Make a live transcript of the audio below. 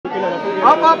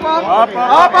Up, up, up! Up,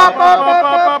 Up, up, up,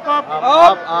 up, up!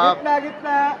 Up, up. Gitna,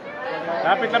 gitna!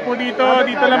 Lapit na po dito,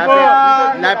 dito lang po.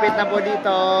 Lapit na po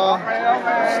dito. Okay,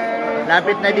 okay.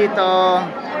 Lapit na dito.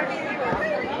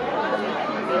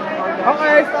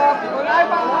 Okay, stop! Ulay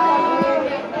pa!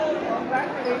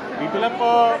 Dito lang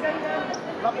po.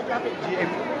 Lapit, lapit. GM.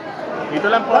 Dito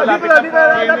lang po, lapit lang po.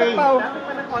 Lapit pa.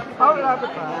 How lapit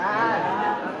pa?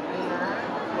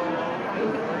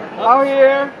 How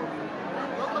here?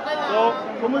 So,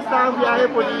 kumusta ang biyahe,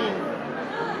 Pauline?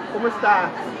 Kumusta?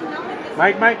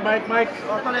 Mike.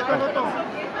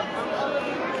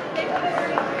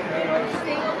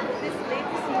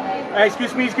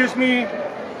 Excuse me.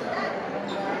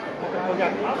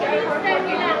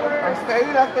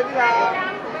 Steady lang.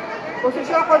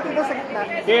 Posisyon ako dito sa gitna.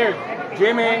 Here,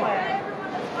 Jimmy.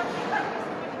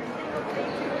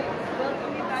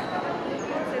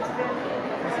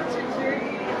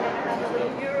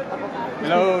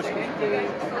 Hello. So,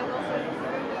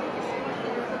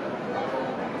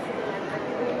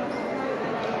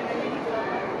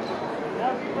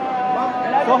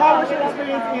 how was your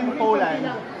experience in Poland?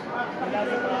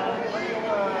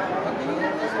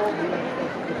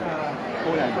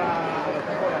 Poland.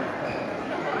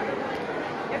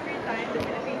 Every time the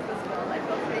Philippines was well, I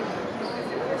felt very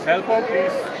Cell phone,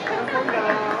 please.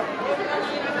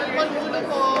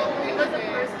 It was a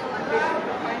personal ambition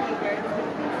to finally wear the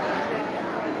Philippines flag.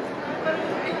 But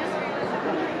I just realized that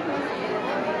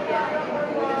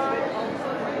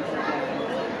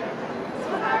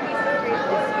so happy, so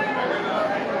grateful, so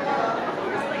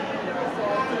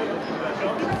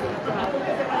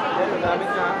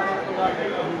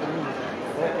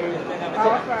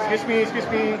Excuse me.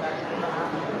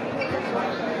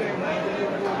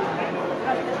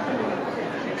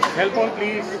 Cell phone,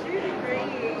 please.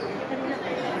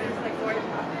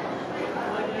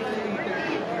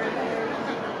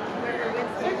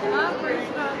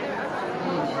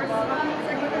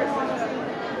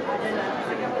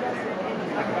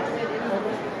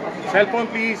 Cell phone,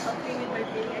 please.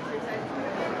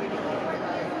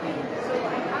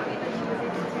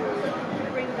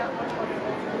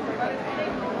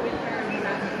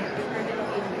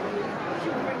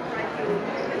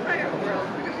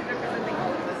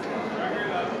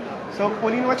 So,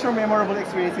 Pauline, what's your memorable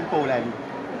experience in Poland? I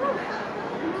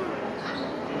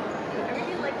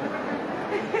really like it.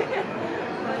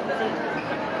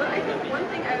 but I think one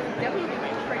thing I definitely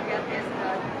won't forget is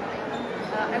that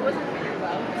I wasn't really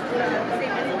well. The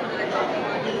same incident that I talked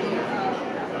about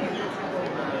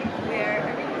where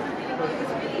everything was really well. It was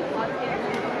really hot here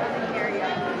in the Northern area.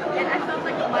 And I felt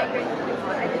like a migraine really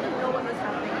hot. I didn't know what was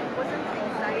happening. It wasn't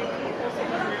anxiety. It also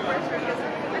wasn't pressure because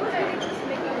I was really just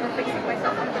fixing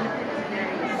myself up in the preliminaries.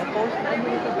 And I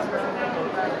really was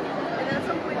and then at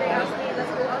some point they asked me,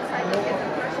 let's go outside and get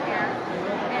some fresh air.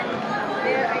 And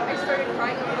there I started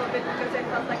crying a little bit because I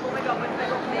felt like, oh my god, what if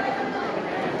I don't make it to the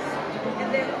preliminaries? And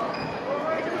then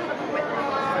I just want to quit the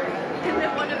story. And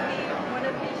then one of the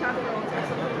chaperones or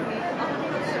something to me, I'm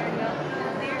concerned that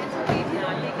there it's okay if you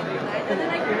don't make it tonight. And then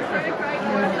I started crying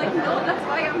and I was like, no, that's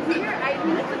why I'm here. I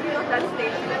needed to be on that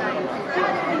stage tonight.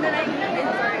 And then I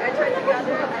tried to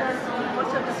gather as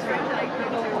much of the strength that I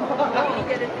could to really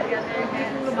get it together and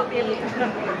still be able to do it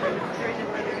during the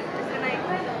preliminaries. And I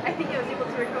think I was able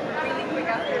to recover really quick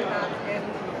after that and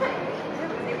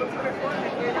was able to perform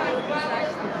it here at the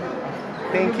Philippines.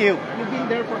 Thank you. You've been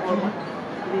there for almost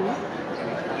 3 weeks?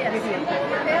 Yes.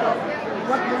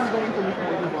 What are you going to miss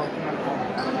the most?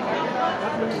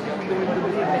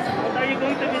 What are you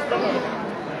going to miss the most?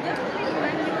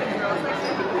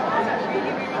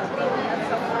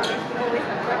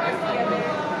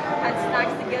 Had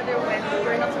snacks together when we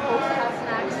were not supposed to have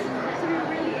snacks. So we were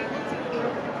really able to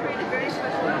create a very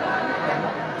special bond. And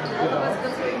all of us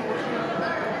got so emotional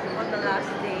on the last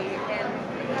day. And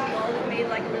we all made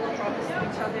like a little promise to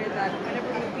each other that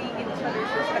whenever we be in each other's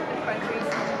respective countries,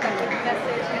 that would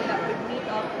message and that would meet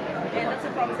up. And that's a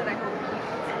promise that I hope we keep.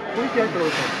 Who's your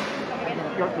closest?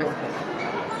 Your closest?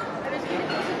 I was really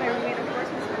close to my roommate, of course,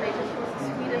 Miss Malaysia. She was the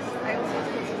sweetest. I also was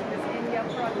close to Miss India,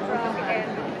 Prague, and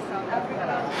Miss South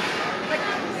Africa. Like,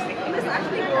 this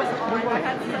actually goes on. I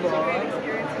had such a great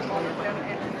experience with all of them,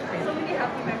 and so many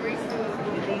happy memories to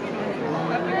leave in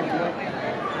I'm really proud of my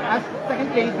life. As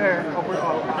second placer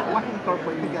overall, what's in store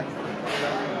for you guys?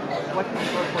 What's in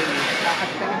store for you as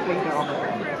second placer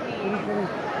overall? Well,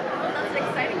 that's the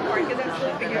exciting part because I'm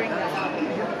still figuring that out.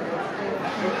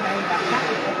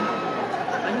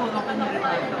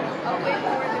 I'll wait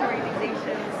for the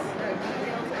organization's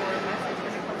details or message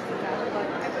when it comes to that, but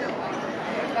I wouldn't mind.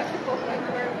 I've got to focus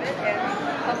for a bit and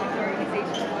helping the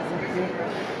organization was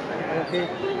Okay.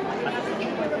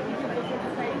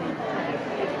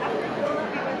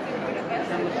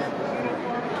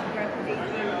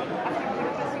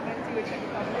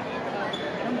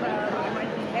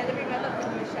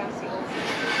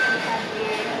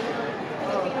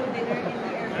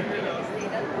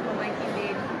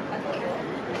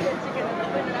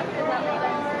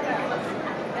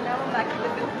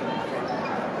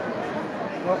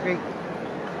 Okay.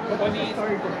 What's the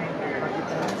story behind your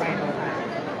final time?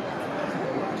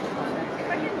 If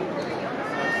I can be really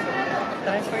honest,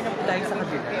 Transfer na po tayo sa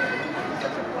kabila.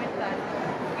 such a point that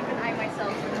even I myself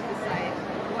couldn't decide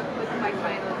what would my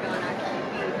final gown actually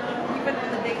be. Even on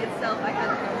the day itself, I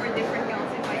had 4 different gowns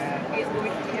in my suitcase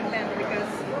going to the event because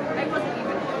I wasn't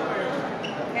even sure.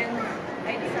 And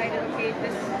I decided, okay,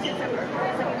 since I'm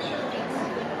representing the Philippines,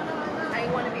 I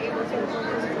want to be able to hold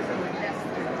this to my best.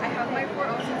 I have my 4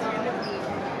 options here with me,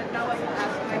 but now I will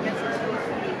ask my mentors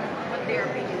closely what their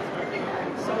opinions are.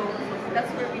 So that's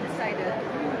where we decided,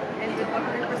 and with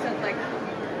 100% like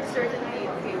certainty,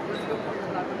 okay, let's go for the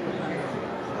black and blue.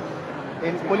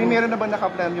 And Pauline, meron na bang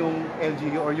nakaplan yung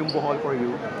LGU or yung Bohol for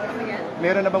you? Come again?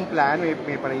 Meron na bang plan? May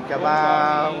parade ka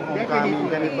ba? Homecoming,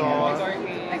 ganito? I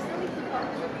still need to talk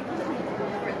to the people who go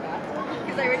for that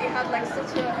because I already had like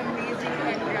such an amazing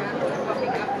and grand coming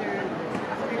after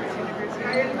this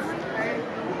university.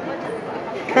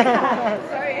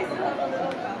 Sorry, I still have a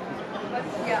little cough. But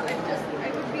yeah, I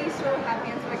would be so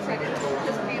happy and so excited to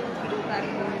just be able to go back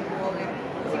home and roll and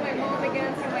see my mom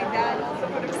again, see my dad also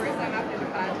for the first time after the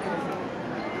pageant. So,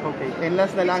 Okay. And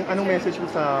last na lang, anong message mo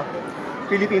sa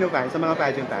Filipino fans, sa mga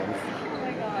pageant fans? oh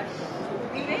my gosh,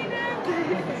 we made it!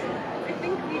 I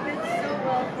think we did so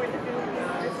well for the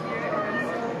Philippines this year, and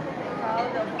I'm so proud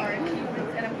of our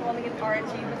achievements. And I'm calling it our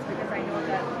achievements because I know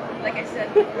that, like I said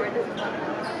before, this is not a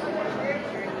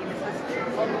journey. This is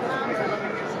almost 11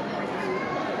 years of course.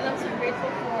 And I'm so grateful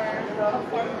for how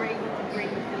far we're able to bring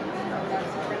the Philippines on that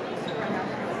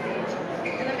supranational stage.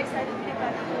 And I'm excited to get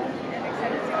back home and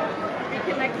excited to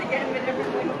reconnect again with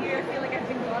everyone here. I feel like I've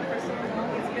been gone for so long.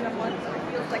 It's been a month, so it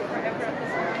feels like forever at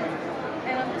this point.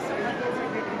 And I'm just so happy and so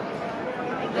grateful.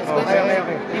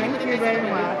 Okay. Thank you very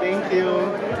much. Thank you.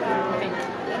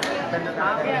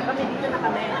 Kaya kami dito na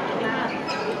kami.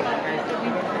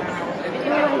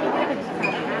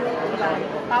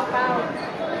 Pau.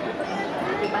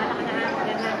 Diba na ka na?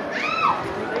 Ganyan.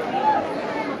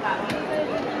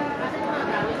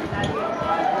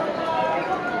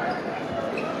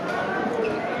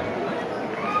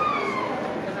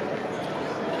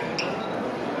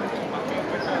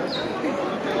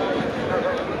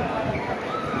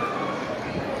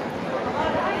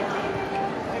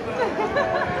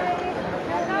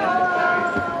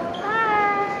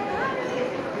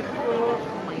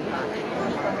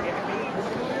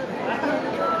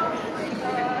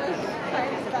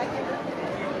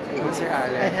 Sir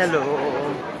Alex. Hello.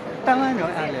 Tama no,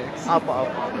 Alex? Apo.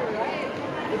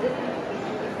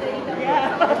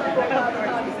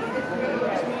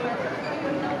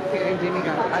 Jimmy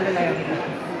ka. Alalayan mo.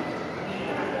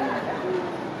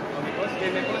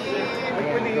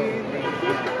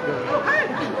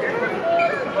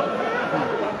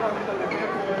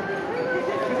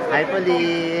 Hi,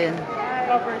 Pauline.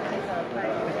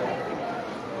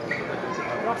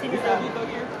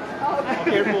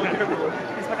 Careful.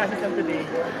 It's makasasam today.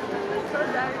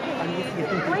 I miss you.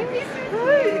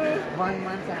 1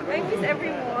 month sa I miss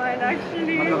everyone,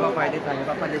 actually. Magpapa-party tayo,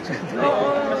 papalitsyon tayo.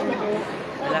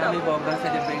 Alam may bombang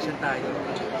celebration tayo.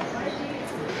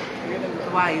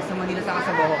 Twice, sa Manila sa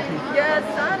Kasabaw. Yes,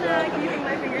 sana. Keeping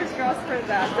my fingers crossed for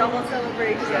that. Double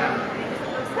celebration.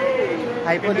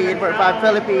 Hi, Pauline, for Fab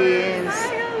Philippines.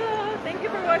 Hi, hello. Thank you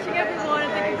for watching, everyone.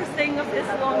 And thank you for staying up this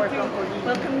long to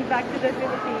welcome me back to the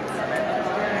Philippines.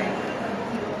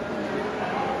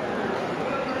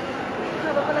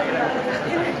 Haba pala nila.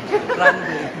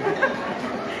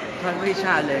 Runway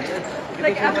challenge.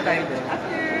 Like Ito pa after tayo din.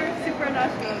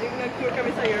 Supranational, yung nag-tour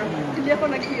kami sa Europe, hindi ako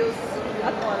nag-heels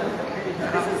at all.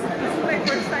 This is my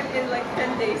first time in like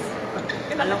 10 days.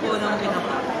 Alam ko nung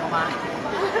pinapakain.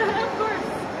 Of course.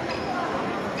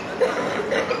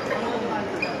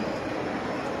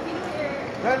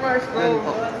 Mars, go.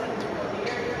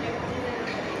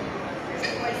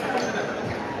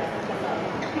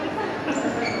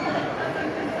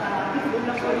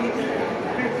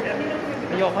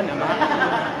 Ayoko naman.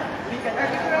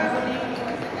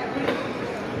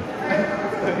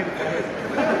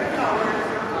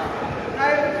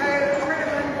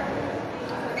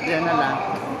 Yan na lang.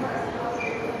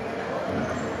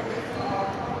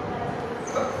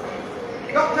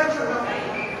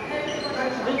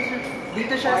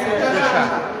 Dito siya, sir. Dito siya.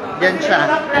 Yan siya.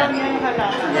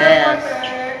 Yes.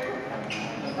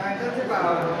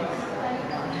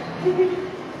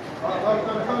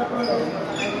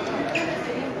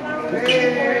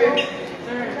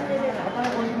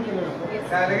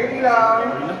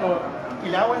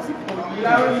 Ilawan si Pauline.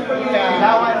 Ilawan si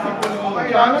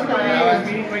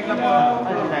Pauline. Wait lang po.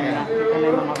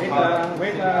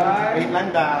 Wait lang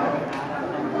daw.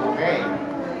 Okay.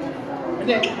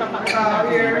 Hindi,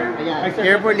 Ayan.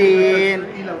 Here, Pauline.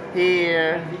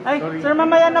 Here. Ay, sir,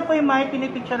 mamaya na po yung mic.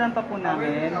 Pinipicturean pa po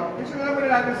namin.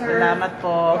 Salamat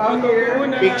po.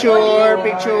 Picture,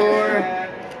 picture.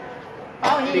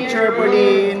 Picture,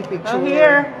 Pauline. Oh, Picture.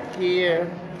 here.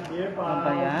 Here. Ano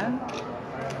ba yan?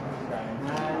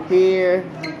 Here.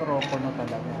 Mikropono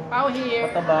talaga. Pao here.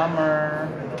 What a bummer.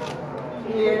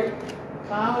 Here.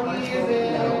 Pao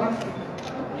here.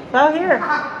 So here.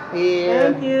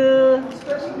 Here. Thank you.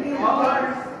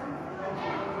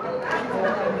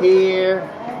 Here.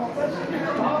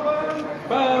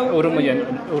 Uro mo yan.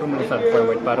 Uro mo sa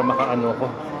forward para makaano ko.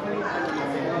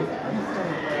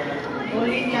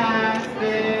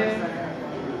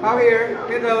 Pao here.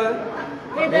 Middle.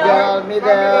 Middle,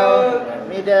 middle,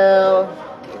 middle.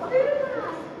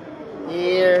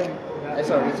 Here. Ay,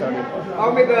 sorry.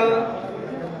 Pao middle.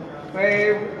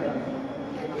 Wave.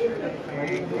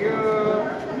 Thank you.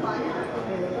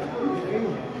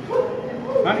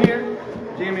 I'm here.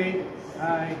 Jimmy.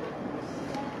 Hi.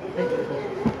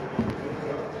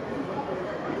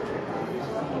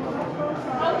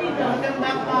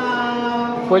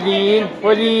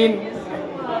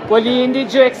 Pauline,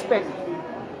 did you expect?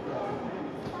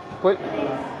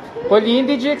 Pauline,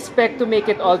 did you expect to make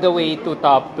it all the way to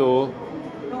top 2? Of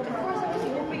course, I was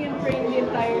hoping and praying the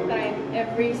entire time,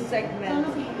 every segment.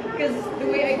 Because the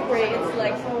way I pray, it's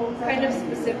like so kind of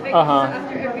specific. Uh-huh. So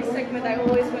after every segment, I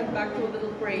always went back to a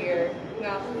little prayer.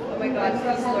 Nga, oh my God,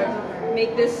 please Lord,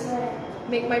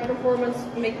 make my performance,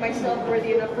 make myself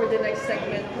worthy enough for the next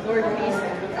segment. Lord, please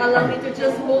allow me to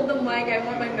just hold the mic. I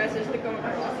want my message to come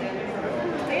across. And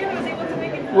I was able to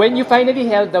make it. When you finally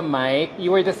held the mic, you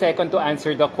were the second to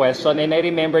answer the question, and I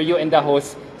remember you and the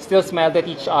host still smiled at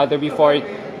each other before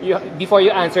you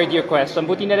answered your question.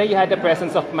 Buti na lang you had the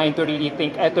presence of mind to really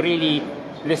think, to really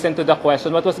listen to the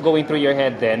question. What was going through your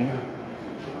head then?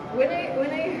 When I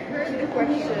heard the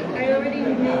question, I already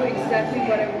knew exactly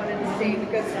what I wanted to say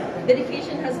because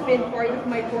dedication has been part of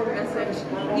my core message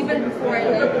even before I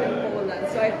landed in Poland.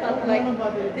 So I felt like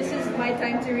this is my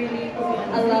time to really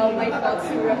allow my thoughts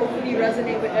to hopefully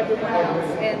resonate with everyone else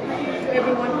and to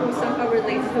everyone who somehow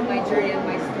relates to my journey and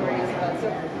my story as well. So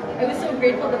I was so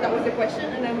grateful that that was the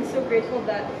question, and I'm so grateful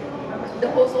that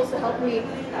the host also helped me,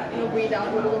 breathe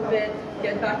out a little bit,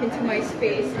 get back into my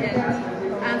space, and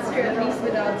answer at least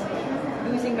without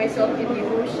losing myself in the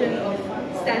emotion of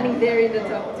standing there in the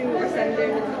top 2 or standing there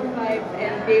in the top 5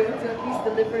 and be able to at least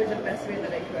deliver the best way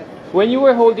that I could. When you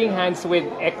were holding hands with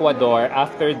Ecuador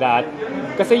after that,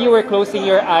 kasi you were closing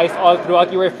your eyes all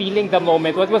throughout, you were feeling the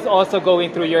moment, what was also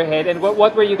going through your head, and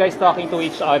what were you guys talking to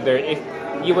each other if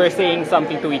you were saying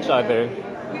something to each other?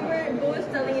 We were both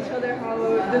telling each other how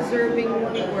deserving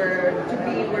we were to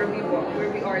be where we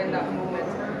are in that moment.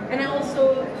 And I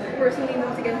also personally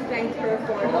once again thanked her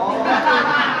for helping me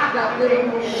through that little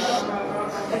moment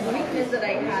of weakness that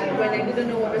I had when I didn't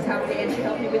know what was happening, and she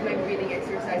helped me with my breathing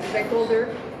exercises. I told her,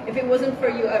 if it wasn't for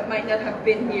you, I might not have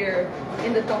been here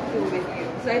in the top 2 with you.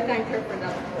 So I thanked her for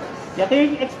that, of course. Yeah, can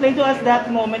you explain to us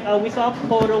that moment? We saw a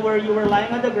photo where you were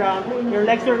lying on the ground, your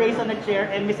legs were raised on a chair,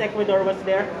 and Miss Ecuador was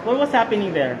there. What was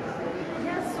happening there?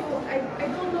 Yeah, so I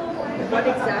don't know what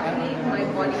exactly my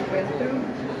body went through.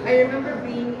 I remember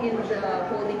being in the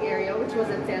holding area, which was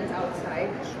a tent outside,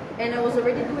 and I was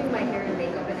already doing my hair and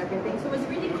makeup and everything. So it was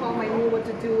really calm. I knew what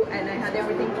to do, and I had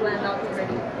everything planned out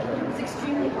already. It was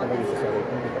extremely hot inside,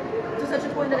 to such a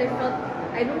point that I felt,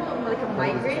 I don't know, like a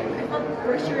migraine. I felt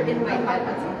pressure in my head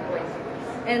at some point,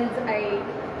 and I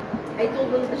told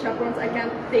one of the chaperones I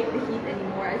can't take the heat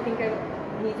anymore. I think I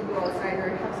need to go outside or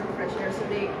have some fresh air. So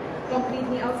they accompanied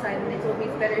me outside, and they told me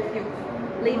it's better if you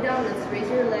lay down, let's raise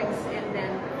your legs, and then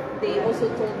they also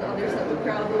told the others not to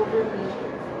crowd over me.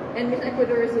 And Miss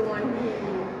Ecuador is the one who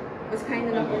was kind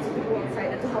enough also to go outside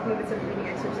and to help me with some breathing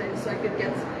exercises so I could get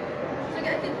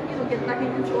back in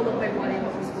control of my body and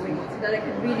what was going on, so that I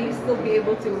could really still be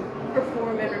able to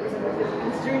perform and represent the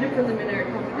Philippines during the preliminary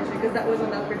competition, because that was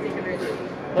on that particular day.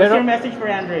 What's your message for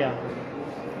Andrea?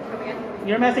 Come again?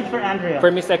 Your message for Andrea? For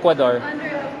Miss Ecuador.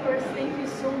 Andrea, of course, thank you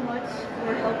so much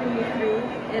for helping me through,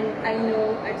 and I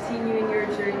know I've seen you in your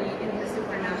journey in Miss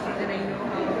Supranational, and I know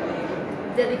how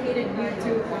dedicated you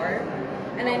two are,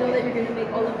 and I know that you're going to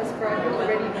make all of us proud. You're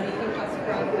already making us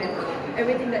proud with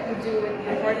everything that you do and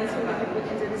the importance you put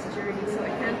into this journey. So I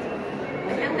can't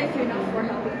thank you enough for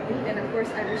helping me, and of course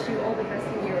I wish you all the best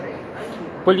in your race.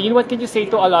 Pauline, what can you say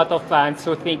to a lot of fans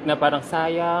who think na parang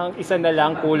sayang, isa na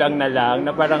lang, kulang na lang,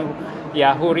 na parang,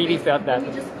 yeah, who really felt that? Let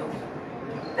me just go.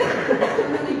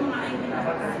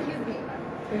 Excuse me.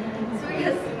 So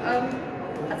yes,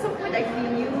 at some point I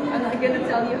feel you. I'm not gonna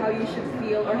tell you how you should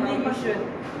feel or how you should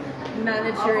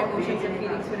manage your emotions and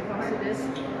feelings when it comes to this.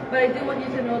 But I do want you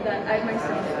to know that I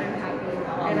myself am happy,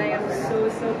 and I am so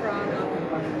proud of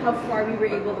how far we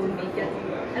were able to make it.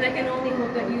 And I can only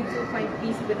hope that you too find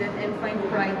peace with it and find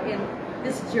pride in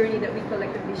this journey that we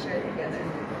collectively share together.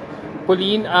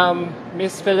 Pauline, the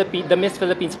Miss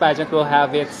Philippines pageant will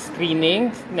have its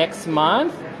screening next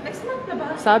month. Next month na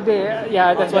ba? Sabi,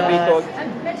 yeah, that's what they told.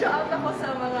 Medyo out ako sa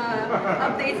mga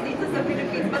updates dito sa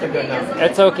Philippines, but okay, yes.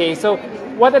 It's okay. So,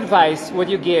 what advice would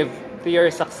you give to your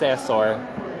successor?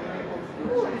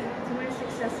 To my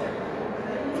successor,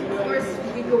 of course,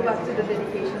 we go back to the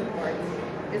dedication part.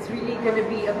 It's really going to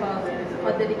be about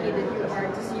how dedicated you are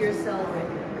to see yourself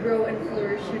grow and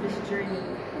flourish through this journey.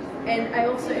 And I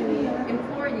also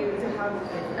implore you to have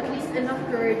at least enough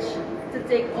courage to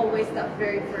take always that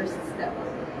very first step.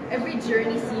 Every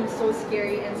journey seems so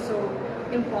scary and so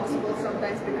impossible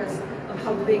sometimes because of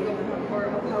how big or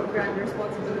of how grand the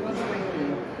responsibilities might be.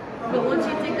 But once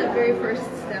you take that very first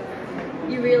step,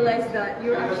 you realize that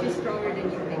you're actually stronger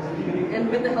than you think. And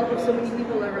with the help of so many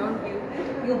people around you,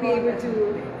 you'll be able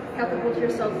to catapult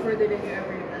yourself further than you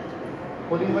ever imagined.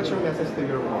 Pauline, what's your message to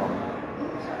your mom?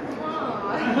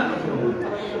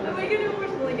 Am I getting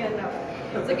emotional again now?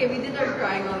 It's okay, we did our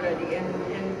crying already in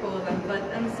Poland, but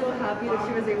I'm so happy that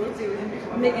she was able to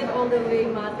make it all the way,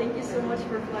 Ma. Thank you so much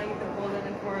for flying to Poland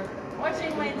and for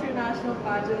watching my international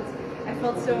pageants. I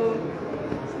felt so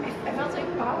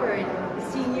empowered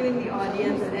seeing you in the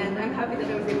audience, and I'm happy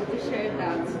that I was able to share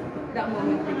that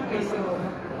moment with you. So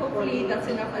hopefully that's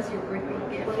enough as your birthday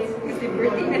gift, because the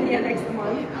birthday ends next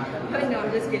month. But no,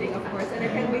 I'm just kidding, of course, and I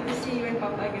can't wait to see you and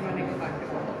Papa again when I go back to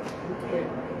Poland.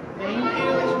 Thank you.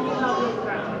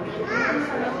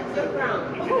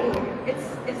 It's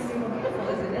beautiful,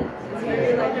 isn't it? It's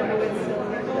very light and with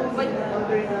silver. But what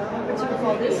you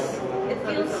call this? It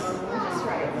feels just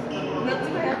right. Not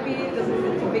too happy, it doesn't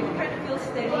feel too big. It kind of feels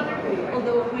steady,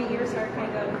 although my ears are kind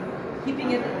of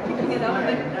keeping it up.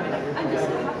 But I'm just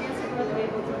so happy and so proud to be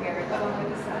able to wear it along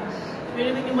with the sash.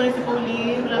 Pwede natin muna si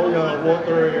Pauline. Oh yeah,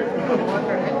 water.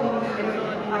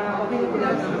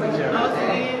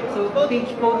 So,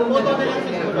 page photo na lang.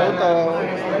 Photo.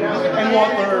 And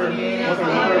water.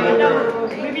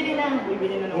 Bibili na.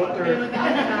 Water.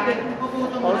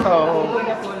 Also.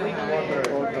 Water.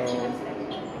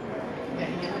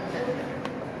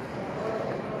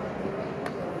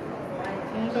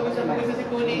 Si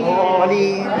Pauline.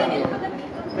 Pauline.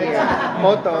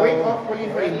 Photo. Wait,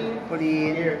 Pauline.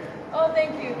 Pauline. Here. Oh,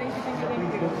 thank you.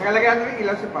 Nakalagay natin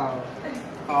ilaw si Pao.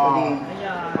 Pauline.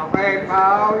 Okay,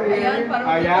 Pao. Ayan,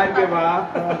 parang Ayan, di ba?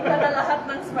 Para lahat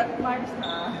ng spot marks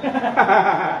na.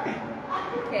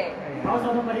 Okay. Ako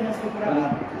sama pa rin ang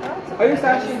Supra. Ayun,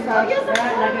 Sash. Yung Oh, yes, of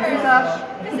Sash. course.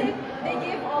 Kasi they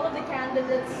gave all of the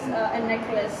candidates a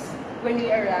necklace when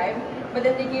we arrived, but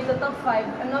then they gave the top 5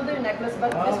 another necklace,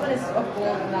 but this one is of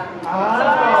gold na. So,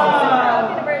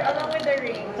 happy to wear it along with the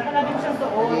ring. Saka natin siyang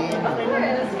suot. Of course,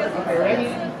 because it's a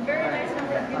very nice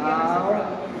number of beauty and Supra.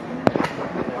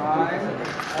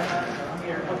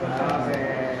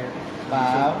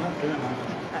 Pao.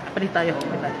 Palit tayo.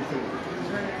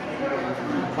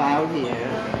 Pao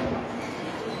here.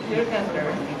 Your center.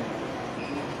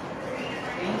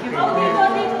 Thank you.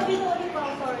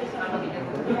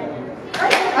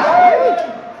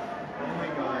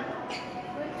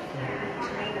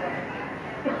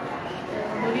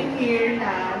 Moving here,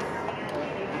 last.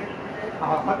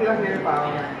 Pati lang here,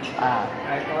 Pao.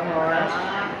 Right, one more.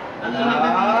 Here,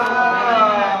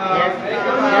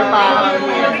 Pao.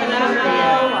 Here.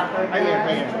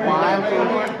 1, 2.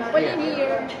 What in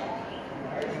here?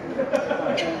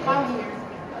 Come here.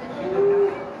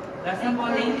 Last na po,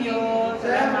 thank you.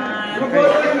 Salamat.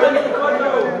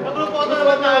 Mag-photo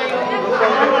naman tayo.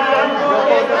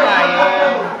 Photo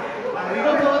tayo.